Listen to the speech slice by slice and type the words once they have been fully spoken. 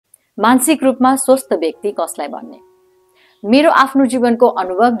मानसिक रूपमा स्वस्थ व्यक्ति कसलाई भन्ने? मेरो आफ्नो जीवनको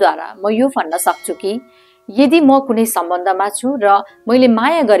अनुभवद्वारा म यो भन्न सक्छु कि यदि म कुनै सम्बन्धमा छु र मैले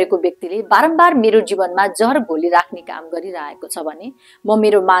माया गरेको व्यक्तिले बारम्बार मेरो जीवनमा जहर घोलिराख्ने काम गरिरहेको छ भने म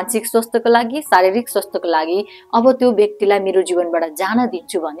मेरो मानसिक स्वास्थ्यको लागि, शारीरिक स्वास्थ्यको लागि अब त्यो व्यक्तिलाई मेरो जीवनबाट जान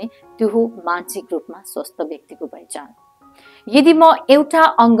दिन्छु भने त्यो हो मानसिक रूपमा स्वस्थ व्यक्तिको पहिचान। यदि म एउटा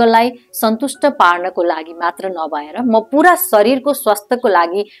अङ्गलाई सन्तुष्ट पार्नको लागि मात्र नभएर म पूरा शरीरको स्वास्थ्यको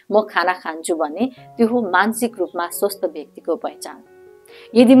लागि म खाना खान्छु भने त्यो हो मानसिक रूपमा स्वस्थ व्यक्तिको पहिचान।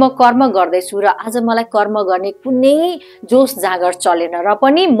 यदि म कर्म गर्दैछु र आज मलाई कर्म गर्ने कुनै जोस जागर चलेन र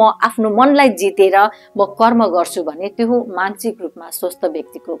पनि म आफ्नो मनलाई जितेर म कर्म गर्छु भने त्यो हो मानसिक रूपमा स्वस्थ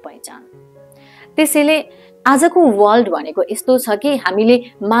व्यक्तिको पहिचान। त्यसैले आजको वर्ल्ड भनेको यस्तो छ कि हामीले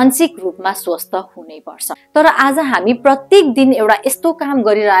मानसिक रूपमा स्वस्थ हुनै पर्छ। तर आज हामी प्रत्येक दिन एउटा यस्तो काम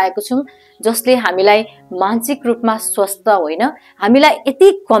गरिरहेको छौं जसले हामीलाई मानसिक रूपमा स्वस्थ होइन, हामीलाई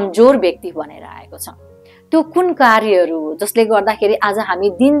यति कमजोर व्यक्ति बनाइरहेको छ। त्यो कुन कार्यहरू हो जसले गर्दाखेरि आज हामी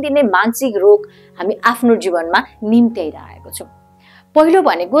दिनदिनै मानसिक रोग हामी आफ्नो जीवनमा निम्त्याइरहेको छौं? पहिलो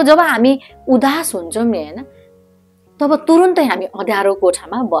भनेको जब हामी उदास हुन्छौं नि हैन, तब तुरुन्तै हामी अँध्यारो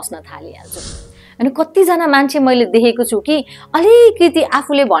कोठामा बस्न थालिहाल्छौं। अनि कतिजना मान्छे मैले देखेको छु कि अलिकति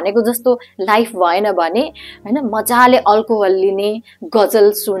आफूले भनेको जस्तो लाइफ भएन भने हैन मजाले अल्कोहल लिने,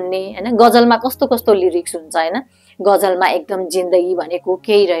 गजल सुन्ने हैन, गजलमा कस्तो कस्तो लिरिक्स हुन्छ हैन, गजलमा एकदम जिन्दगी भनेको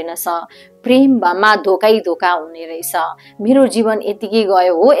केही रहेनछ, प्रेममा धोकै धोका हुने रहेछ, मेरो जीवन यतिकै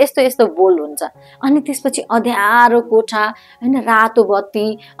गयो हो, यस्तो यस्तो बोल हुन्छ। अनि त्यसपछि अँध्यारो कोठा हैन, रातो बत्ती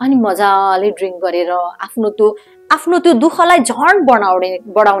अनि मजाले ड्रिङ्क गरेर आफ्नो त्यो दुःखलाई झन्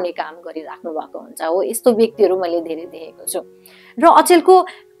बढाउने काम गरिराख्नु भएको हुन्छ हो। यस्तो व्यक्तिहरू मैले धेरै देखेको छु। र अचेलको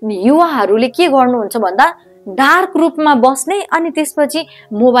युवाहरूले के गर्नुहुन्छ भन्दा डार्क रूपमा बस्ने अनि त्यसपछि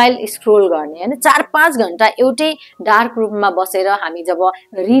मोबाइल स्क्रोल गर्ने हैन, 4-5 घण्टा एउटै डार्क रूपमा बसेर हामी जब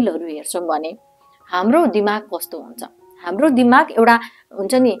रिलहरू हेर्छौं भने हाम्रो दिमाग कस्तो हुन्छ? हाम्रो दिमाग एउटा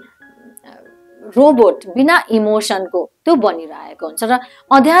हुन्छ नि रोबोट बिना इमोसनको त्यो बनिरहेको हुन्छ। र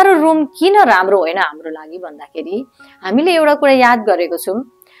अँध्यारो रुम किन राम्रो होइन हाम्रो लागि भन्दाखेरि हामीले एउटा कुरा याद गरेको छौं,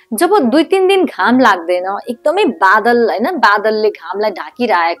 जब 2-3 दिन घाम लाग्दैन, एकदमै बादल हैन, बादलले घामलाई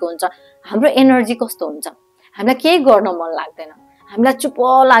ढाकिरहेको हुन्छ, हाम्रो एनर्जी कस्तो हुन्छ? हामीलाई केही गर्न मन लाग्दैन, हामीलाई चुप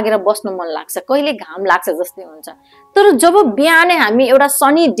लागेर बस्न मन लाग्छ, कहिले घाम लाग्छ जस्तै हुन्छ। तर जब बिहानै हामी एउटा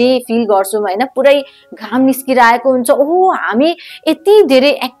सनी डे फिल गर्छौं हैन, पुरै घाम निस्किरहेको हुन्छ, ओहो हामी यति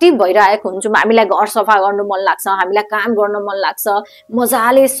धेरै एक्टिभ भइरहेको हुन्छौं, हामीलाई घर सफा गर्नु मन लाग्छ, हामीलाई काम गर्न मन लाग्छ,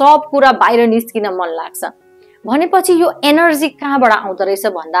 मजाले सब कुरा बाहिर निस्किन मन लाग्छ भनेपछि यो एनर्जी कहाँबाट आउँदो रहेछ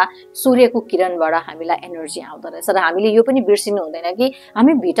भन्दा सूर्यको किरणबाट हामीलाई एनर्जी आउँदो रहेछ। र हामीले यो पनि बिर्सिनु हुँदैन कि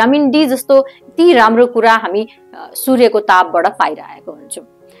हामी भिटामिन डी जस्तो यति राम्रो कुरा हामी सूर्यको तापबाट पाइरहेको हुन्छौं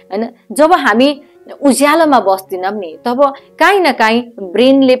हैन। जब हामी उज्यालोमा बस्दिनौं नि तब काहीँ न काहीँ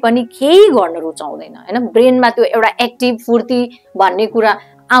ब्रेनले पनि केही गर्न रुचाउँदैन हैन, ब्रेनमा त्यो एउटा एक्टिभ फुर्ती भन्ने कुरा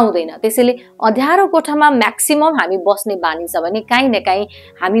आउँदैन। त्यसैले अँध्यारो कोठामा म्याक्सिमम हामी बस्ने बानी छ भने काहीँ न काहीँ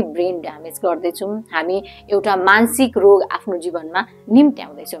हामी ब्रेन ड्यामेज गर्दैछौं, हामी एउटा मानसिक रोग आफ्नो जीवनमा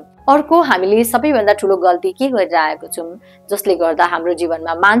निम्त्याउँदैछौं। अर्को हामीले सबैभन्दा ठूलो गल्ती के गरिरहेको छौं जसले गर्दा हाम्रो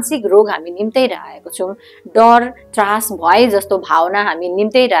जीवनमा मानसिक रोग हामी निम्त्याइरहेको छौं, डर त्रास भय जस्तो भावना हामी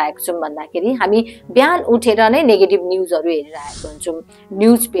निम्त्याइरहेको छौं भन्दाखेरि हामी बिहान उठेर नै नेगेटिभ न्यूजहरू हेरिरहेको हुन्छौं,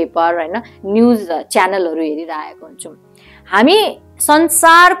 न्यूज पेपर हैन, न्यूज च्यानलहरू हेरिरहेको हुन्छौं। हामी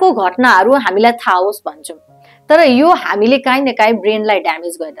संसारको घटनाहरू हामीलाई थाहा होस् भन्छौं, तर यो हामीले काहीँ न काहीँ ब्रेनलाई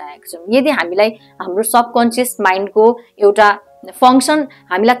ड्यामेज गरिरहेको छौं। यदि हामीलाई हाम्रो सबकन्सियस माइन्डको एउटा फंक्सन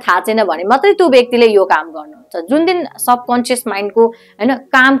हामीलाई थाहा छैन भने मात्रै त्यो व्यक्तिले यो काम गर्नुहुन्छ। जुन दिन सबकन्सियस माइन्डको हैन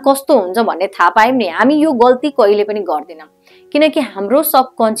काम कस्तो हुन्छ भन्ने थाहा पायौं नि हामी यो गल्ती कहिले पनि गर्दैनौं, किनकि हाम्रो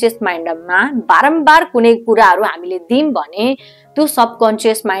सबकन्सियस माइन्डमा बारम्बार कुनै कुराहरू हामीले दियौं भने त्यो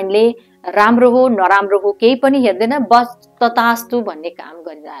सबकन्सियस माइन्डले राम्रो हो नराम्रो हो केही पनि हेर्दैन, बस तथास्तु भन्ने काम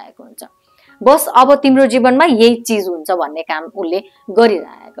गरिरहेको हुन्छ। बस अब तिम्रो जीवनमा यही चीज हुन्छ भन्ने काम उसले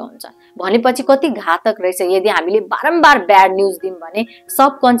गरिरहेको हुन्छ भनेपछि कति घातक रहेछ। यदि हामीले बारम्बार ब्याड न्यूज दियौं भने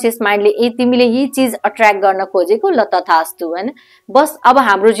सबकन्सियस माइन्डले ए तिमीले यही चीज अट्र्याक्ट गर्न खोजेको ल तथास्तु हैन, बस अब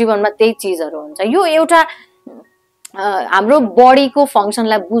हाम्रो जीवनमा त्यही चीजहरू हुन्छ। यो एउटा हाम्रो बडीको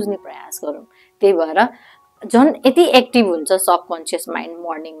फंक्सनलाई बुझ्ने प्रयास गरौँ। त्यही भएर झन् यति एक्टिभ हुन्छ सबकन्सियस माइन्ड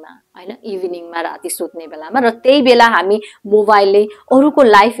मर्निङमा हैन, इभिनिङमा राति सुत्ने बेलामा, र त्यही बेला हामी मोबाइलले अरूको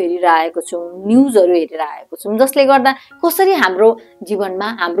लाइफ हेरिरहेको छौं, न्यूजहरू हेरिरहेको छौं, जसले गर्दा कसरी हाम्रो जीवनमा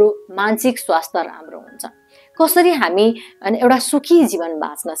हाम्रो मानसिक स्वास्थ्य राम्रो हुन्छ, कसरी हामी एउटा सुखी जीवन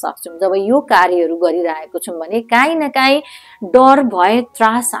बाँच्न सक्छौं। जब यो कार्यहरू गरिरहेको छौं भने काहीँ न काहीँ डर भय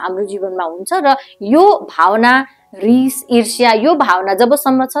त्रास हाम्रो जीवनमा हुन्छ र यो भावना रिस ईर्ष्या यो भावना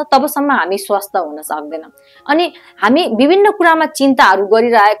जबसम्म छ तबसम्म हामी स्वस्थ हुन सक्दैनौँ। अनि हामी विभिन्न कुरामा चिन्ताहरू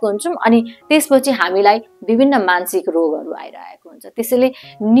गरिरहेको हुन्छौँ अनि त्यसपछि हामीलाई विभिन्न मानसिक रोगहरू आइरहेको हुन्छ। त्यसैले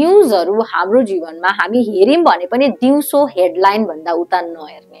न्युजहरू हाम्रो जीवनमा हामी हेर्यौँ भने पनि दिउँसो हेडलाइन भन्दा उता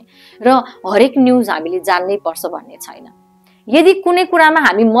नहेर्ने र हरेक न्युज हामीले जान्नै पर्छ भन्ने छैन। यदि कुनै कुरामा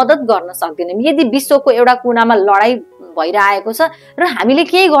हामी मद्दत गर्न सक्दैनौँ, यदि विश्वको एउटा कुनामा लडाई भइरहेको छ र हामीले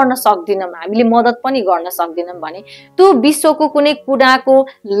केही गर्न सक्दैनौँ, हामीले मद्दत पनि गर्न सक्दैनौँ भने त्यो विश्वको कुनै कुनाको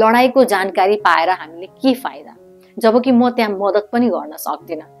लडाईको जानकारी पाएर हामीले के फाइदा, जबकि म त्यहाँ मद्दत पनि गर्न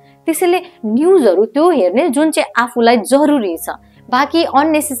सक्दिनँ। त्यसैले न्युजहरू त्यो हेर्ने जुन चाहिँ आफूलाई जरुरी छ, बाँकी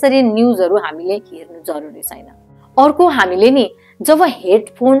अननेसेसरी न्युजहरू हामीले हेर्नु जरुरी छैन। अर्को, हामीले नि जब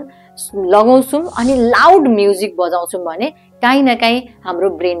हेडफोन लगाउँछौँ अनि लाउड म्युजिक बजाउँछौँ भने काहीँ न काहीँ हाम्रो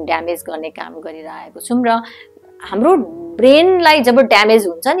ब्रेन ड्यामेज गर्ने काम गरिरहेको छौँ र हाम्रो ब्रेनलाई जब ड्यामेज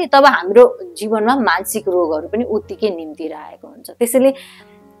हुन्छ नि तब हाम्रो जीवनमा मानसिक रोगहरू पनि उत्तिकै निम्तिरहेको हुन्छ। त्यसैले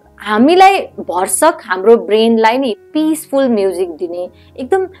हामीलाई भरसक हाम्रो ब्रेनलाई नि पिसफुल म्युजिक दिने,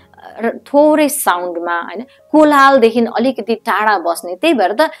 एकदम थोरै साउन्डमा हैन, कोलाहलदेखि अलिकति टाढा बस्ने। त्यही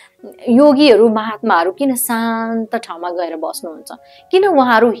भएर त योगीहरू महात्माहरू किन शान्त ठाउँमा गएर बस्नुहुन्छ, किन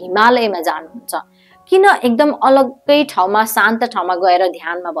उहाँहरू हिमालयमा जानुहुन्छ, किन एकदम अलग्गै ठाउँमा शान्त ठाउँमा गएर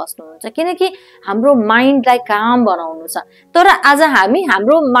ध्यानमा बस्नुहुन्छ, किनकि हाम्रो माइन्डलाई काम बनाउनु छ। तर आज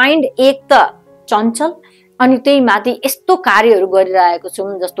हाम्रो माइन्ड एक त चञ्चल अनि त्यही माथि यस्तो कार्यहरू गरिरहेको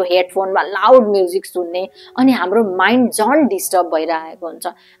छौँ जस्तो हेडफोनमा लाउड म्युजिक सुन्ने, अनि हाम्रो माइन्ड झन् डिस्टर्ब भइरहेको हुन्छ।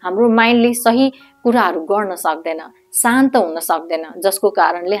 हाम्रो माइन्डले सही कुराहरू गर्न सक्दैन, शान्त हुन सक्दैन, जसको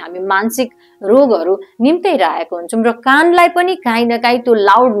कारणले हामी मानसिक रोगहरू निम्त्याइरहेको हुन्छौँ र कानलाई पनि काहीँ न काहीँ त्यो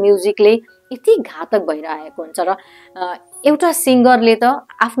लाउड म्युजिकले यति घातक भइरहेको हुन्छ। र एउटा सिङ्गरले त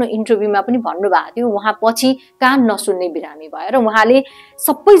आफ्नो इन्टरभ्यूमा पनि भन्नुभएको थियो, उहाँ पछि कान नसुन्ने बिरामी भयो र उहाँले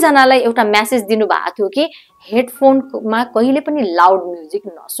सबैजनालाई एउटा मेसेज दिनुभएको थियो कि हेडफोनमा कहिले पनि लाउड म्युजिक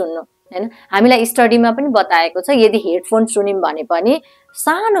नसुन्नु हैन। हामीलाई स्टडीमा पनि बताएको छ यदि हेडफोन सुन्यौँ भने पनि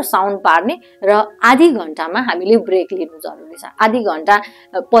सानो साउन्ड पार्ने र आधी घण्टामा हामीले ब्रेक लिनु जरुरी छ, आधी घण्टा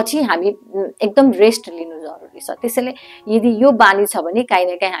पछि हामी एकदम रेस्ट लिनु जरुरी छ। त्यसैले यदि यो बानी छ भने काहीँ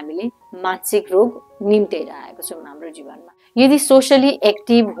न काहीँ हामीले मानसिक रोग निम्त्याइरहेको छौँ हाम्रो जीवनमा। यदि सोशली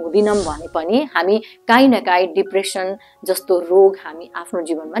एक्टिभ हुँदिनौँ भने पनि हामी काहीँ न काहीँ डिप्रेसन जस्तो रोग हामी आफ्नो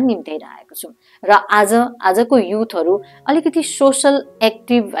जीवनमा निम्त्याइरहेको छौँ। र आजको युथहरू अलिकति सोशल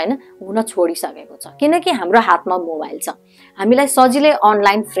एक्टिभ हैन हुन छोडिसकेको छ, किनकि हाम्रो हातमा मोबाइल छ, हामीलाई सजिलै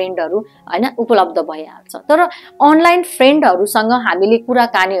अनलाइन फ्रेन्डहरू हैन उपलब्ध भइहाल्छ। तर अनलाइन फ्रेन्डहरूसँग हामीले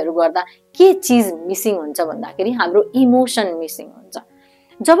कुराकानीहरू गर्दा के चिज मिसिङ हुन्छ भन्दाखेरि हाम्रो इमोसन मिसिङ हुन्छ।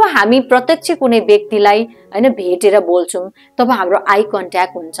 जब हामी प्रत्यक्ष कुनै व्यक्तिलाई हैन भेटेर बोल्छौँ तब हाम्रो आई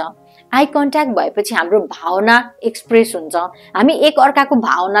कन्ट्याक्ट हुन्छ। आई कन्ट्याक्ट भएपछि हाम्रो भावना एक्सप्रेस हुन्छ, हामी एक अर्काको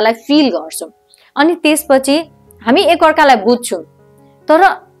भावनालाई फिल गर्छौँ अनि त्यसपछि हामी एक अर्कालाई बुझ्छौँ। तर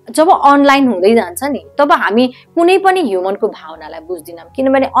जब अनलाइन हुँदै जान्छ नि तब हामी कुनै पनि ह्युमनको भावनालाई बुझ्दिनौँ,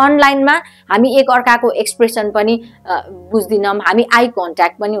 किनभने अनलाइनमा हामी एक अर्काको एक्सप्रेसन पनि बुझ्दिनौँ, हामी आई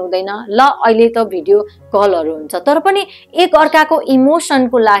कन्ट्याक्ट पनि हुँदैन। ल अहिले त भिडियो कलहरू हुन्छ, तर पनि एक अर्काको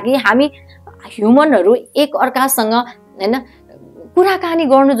इमोसनको लागि हामी ह्युमनहरू एक अर्कासँग हैन कुराकानी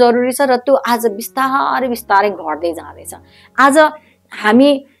गर्नु जरुरी छ र त्यो आज बिस्तारै बिस्तारै घट्दै जाँदैछ। आज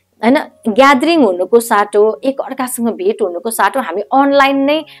हामी हैन ग्यादरिङ हुनुको साटो, एक अर्कासँग भेट हुनुको साटो हामी अनलाइन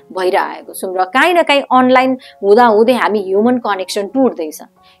नै भइरहेको छौँ र काहीँ न काहीँ अनलाइन हुँदा हुँदै हामी ह्युमन कनेक्सन टुट्दैछ।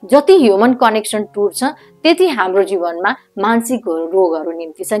 जति ह्युमन कनेक्सन टुट्छ त्यति हाम्रो जीवनमा मानसिक रोगहरू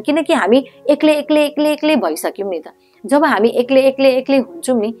निम्तिछन्, किनकि हामी एक्लै भइसक्यौँ नि त। जब हामी एक्लै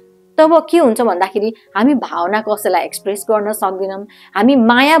हुन्छौँ नि तब के हुन्छ भन्दाखेरि हामी भावना कसैलाई एक्सप्रेस गर्न सक्दैनौँ, हामी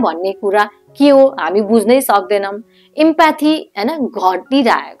माया भन्ने कुरा के हो हामी बुझ्नै सक्दैनौँ। इम्प्याथी हैन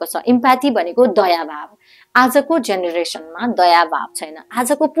घटिरहेको छ। इम्प्याथी भनेको दया भाव। आजको जेनेरेसनमा दया भाव छैन,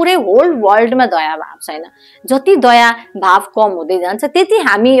 आजको पुरै होल वर्ल्डमा दया भाव छैन। जति दया भाव कम हुँदै जान्छ त्यति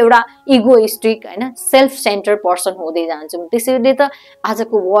हामी एउटा इगोइस्टिक हैन सेल्फ सेन्टर पर्सन हुँदै जान्छौँ। त्यसैले त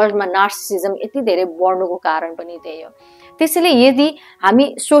आजको वर्ल्डमा नार्सिसिजम यति धेरै बढ्नुको कारण पनि त्यही हो। त्यसैले यदि हामी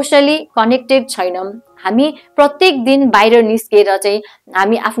सोशली कनेक्टेड छैनौँ, हामी प्रत्येक दिन बाहिर निस्केर चाहिँ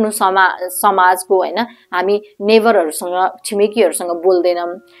हामी आफ्नो समाजको हैन हामी नेबरहरूसँग छिमेकीहरूसँग बोल्दैनौँ,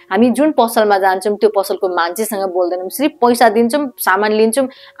 हामी जुन पसलमा जान्छौँ त्यो पसलको मान्छेसँग बोल्दैनौँ, सिर्फ पैसा दिन्छौँ सामान लिन्छौँ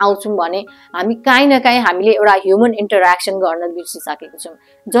आउँछौँ भने हामी काहीँ न काहीँ हामीले एउटा ह्युमन इन्टरेक्सन गर्न बिर्सिसकेको छौँ।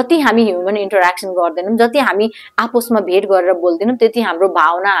 जति हामी ह्युमन इन्टरेक्सन गर्दैनौँ, जति हामी आपसमा भेट गरेर बोल्दैनौँ त्यति हाम्रो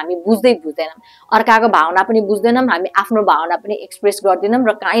भावना हामी बुझ्दैनौँ, अर्काको भावना पनि बुझ्दैनौँ, हामी आफ्नो भावना पनि एक्सप्रेस गर्दैनौँ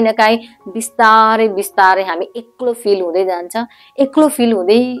र काहीँ न काहीँ बिस्तारै हामी एक्लो फिल हुँदै जान्छ। एक्लो फिल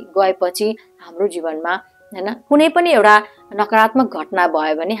हुँदै गएपछि हाम्रो जीवनमा हैन कुनै पनि एउटा नकारात्मक घटना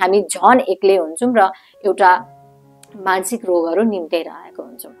भयो भने हामी झन् एक्लै हुन्छौँ र एउटा मानसिक रोगहरू निम्त्याइरहेको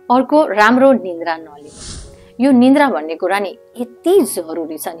हुन्छौँ। अर्को, राम्रो निन्द्रा नलिनु। यो निन्द्रा भन्ने कुरा नि यति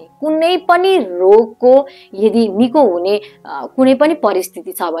जरुरी छ नि। कुनै पनि रोगको यदि निको हुने कुनै पनि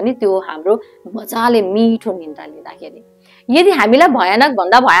परिस्थिति छ भने त्यो हाम्रो मजाले मिठो निन्द्रा लिँदाखेरि। यदि हामीलाई भयानक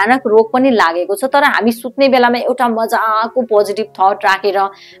भन्दा भयानक रोग पनि लागेको छ तर हामी सुत्ने बेलामा एउटा मजाको पोजिटिभ थट राखेर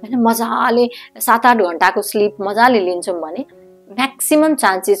हैन मजाले 7-8 घण्टाको स्लिप मजाले लिन्छौँ भने म्याक्सिमम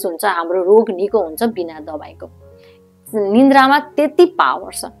चान्सेस हुन्छ हाम्रो रोग निको हुन्छ बिना दबाईको। निन्द्रामा त्यति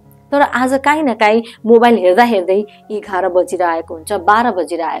पावर छ। तर आज काहीँ न काहीँ मोबाइल हेर्दा हेर्दै 11 बजिरहेको हुन्छ, 12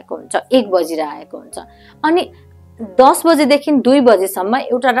 बजिरहेको हुन्छ, 1 बजिरहेको हुन्छ। अनि 10 बजेदेखि 2 बजेसम्म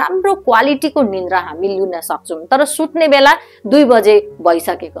एउटा राम्रो क्वालिटीको निन्द्रा हामी लिन सक्छौँ। तर सुत्ने बेला 2 बजे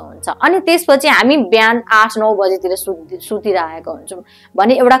भइसकेको हुन्छ। अनि त्यसपछि हामी बिहान 8-9 बजेतिर सुतिरहेको हुन्छौँ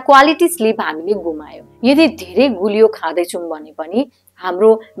भने एउटा क्वालिटी स्लिप हामीले गुमायौँ। यदि धेरै गुलियो खाँदैछौँ भने पनि हाम्रो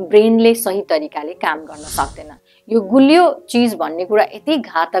ब्रेनले सही तरिकाले काम गर्न सक्दैन। यो गुलियो चीज भन्ने कुरा यति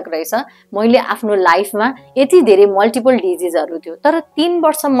घातक रहेछ। मैले आफ्नो लाइफमा यति धेरै मल्टिपल डिजिजहरू थियो तर 3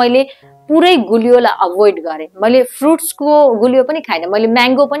 वर्ष मैले पुरै गुलियोलाई अभोइड गरेँ। मैले फ्रुट्सको गुलियो पनि खाइनँ, मैले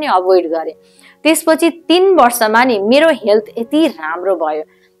म्याङ्गो पनि अभोइड गरेँ। त्यसपछि 3 वर्षमा नि मेरो हेल्थ यति राम्रो भयो।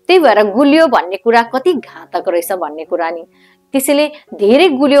 त्यही भएर गुलियो भन्ने कुरा कति घातक रहेछ भन्ने कुरा नि। त्यसैले धेरै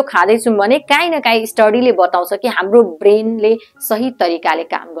गुलियो खाँदैछौँ भने काहीँ न काहीँ स्टडीले बताउँछ कि हाम्रो ब्रेनले सही तरिकाले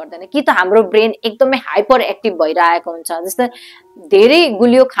काम गर्दैन, कि त हाम्रो ब्रेन एकदमै हाइपर एक्टिभ भइरहेको हुन्छ। जस्तै धेरै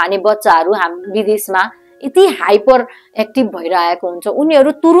गुलियो खाने बच्चाहरू विदेशमा यति हाइपर एक्टिभ भइरहेको हुन्छ,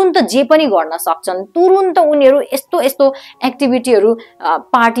 उनीहरू तुरुन्त जे पनि गर्न सक्छन्, तुरुन्त उनीहरू यस्तो यस्तो एक्टिभिटीहरू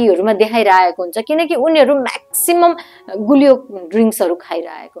पार्टीहरूमा देखाइरहेको हुन्छ किनकि उनीहरू म्याक्सिमम गुलियो ड्रिङ्क्सहरू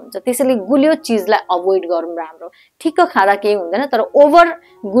खाइरहेको हुन्छ। त्यसैले गुलियो चिजलाई अभोइड गरौँ राम्रो। ठिक्क खाँदा केही हुँदैन तर ओभर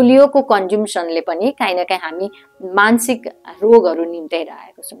गुलियोको कन्ज्युम्सनले पनि काहीँ न काहीँ हामी मानसिक रोगहरू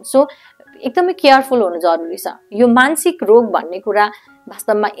निम्त्याइरहेको छौँ। सो एकदमै केयरफुल हुनु जरुरी छ। यो मानसिक रोग भन्ने कुरा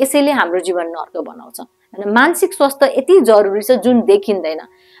वास्तवमा यसैले हाम्रो जीवन नर्क बनाउँछ। मानसिक स्वास्थ्य यति जरुरी छ जुन देखिँदैन।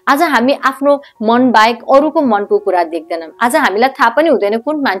 आज हामी आफ्नो मन बाहेक अरूको मनको कुरा देख्दैनौँ। आज हामीलाई थाहा पनि हुँदैन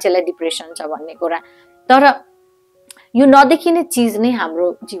कुन मान्छेलाई डिप्रेसन छ भन्ने कुरा। तर यो नदेखिने चिज नै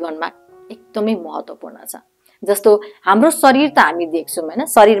हाम्रो जीवनमा एकदमै महत्त्वपूर्ण छ। जस्तो हाम्रो शरीर त हामी देख्छौँ हैन,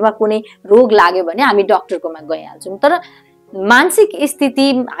 शरीरमा कुनै रोग लाग्यो भने हामी डाक्टरकोमा गइहाल्छौँ। तर मानसिक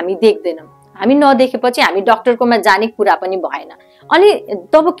स्थिति हामी देख्दैनौँ। हामी नदेखेपछि हामी डाक्टरकोमा जाने कुरा पनि भएन। अनि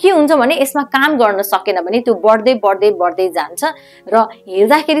तब के हुन्छ भने यसमा काम गर्न सकेन भने त्यो बढ्दै बढ्दै बढ्दै जान्छ र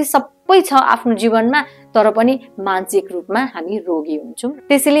हेर्दाखेरि सबै छ आफ्नो जीवनमा तर पनि मानसिक रूपमा हामी रोगी हुन्छौँ।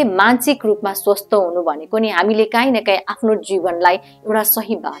 त्यसैले मानसिक रूपमा स्वस्थ हुनु भनेको नि हामीले काहीँ न काहीँ आफ्नो जीवनलाई एउटा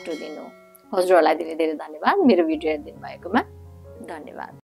सही बाटो दिनु हो। हजुरहरूलाई धेरै धेरै धन्यवाद मेरो भिडियो हेरिदिनु भएकोमा। धन्यवाद।